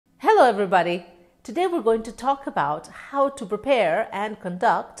Hello everybody! Today we're going to talk about how to prepare and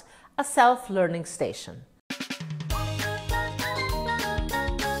conduct a self-learning station.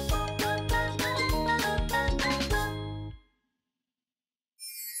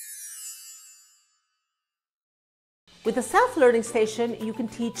 With a self-learning station, you can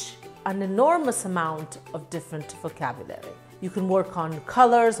teach an enormous amount of different vocabulary. You can work on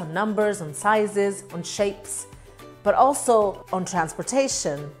colors, on numbers, on sizes, on shapes, but also on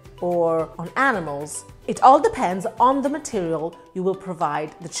transportation or on animals. It all depends on the material you will provide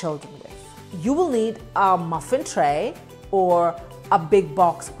the children with. You will need a muffin tray or a big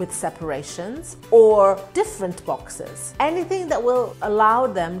box with separations or different boxes. Anything that will allow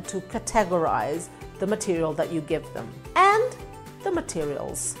them to categorize the material that you give them. And the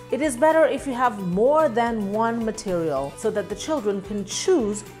materials. It is better if you have more than one material so that the children can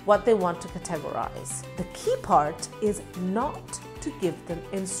choose what they want to categorize. The key part is not to give them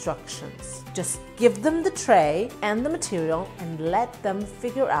instructions. Just give them the tray and the material and let them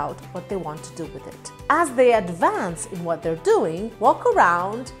figure out what they want to do with it. As they advance in what they're doing, walk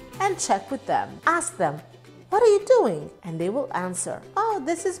around and check with them. Ask them, "What are you doing?" And they will answer, "Oh,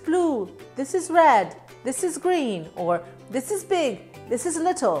 this is blue, this is red, this is green," or "This is big, this is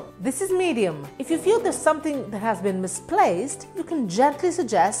little, this is medium." If you feel there's something that has been misplaced, you can gently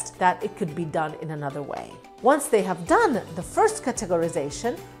suggest that it could be done in another way. Once they have done the first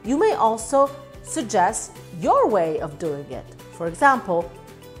categorization, you may also suggest your way of doing it. For example,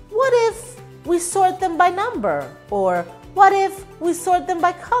 what if we sort them by number? Or what if we sort them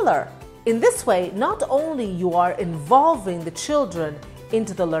by color? In this way, not only you are involving the children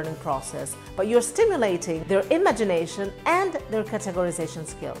into the learning process, but you're stimulating their imagination and their categorization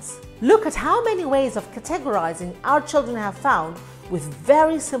skills. Look at how many ways of categorizing our children have found with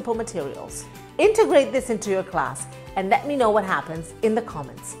very simple materials. Integrate this into your class and let me know what happens in the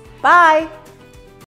comments. Bye!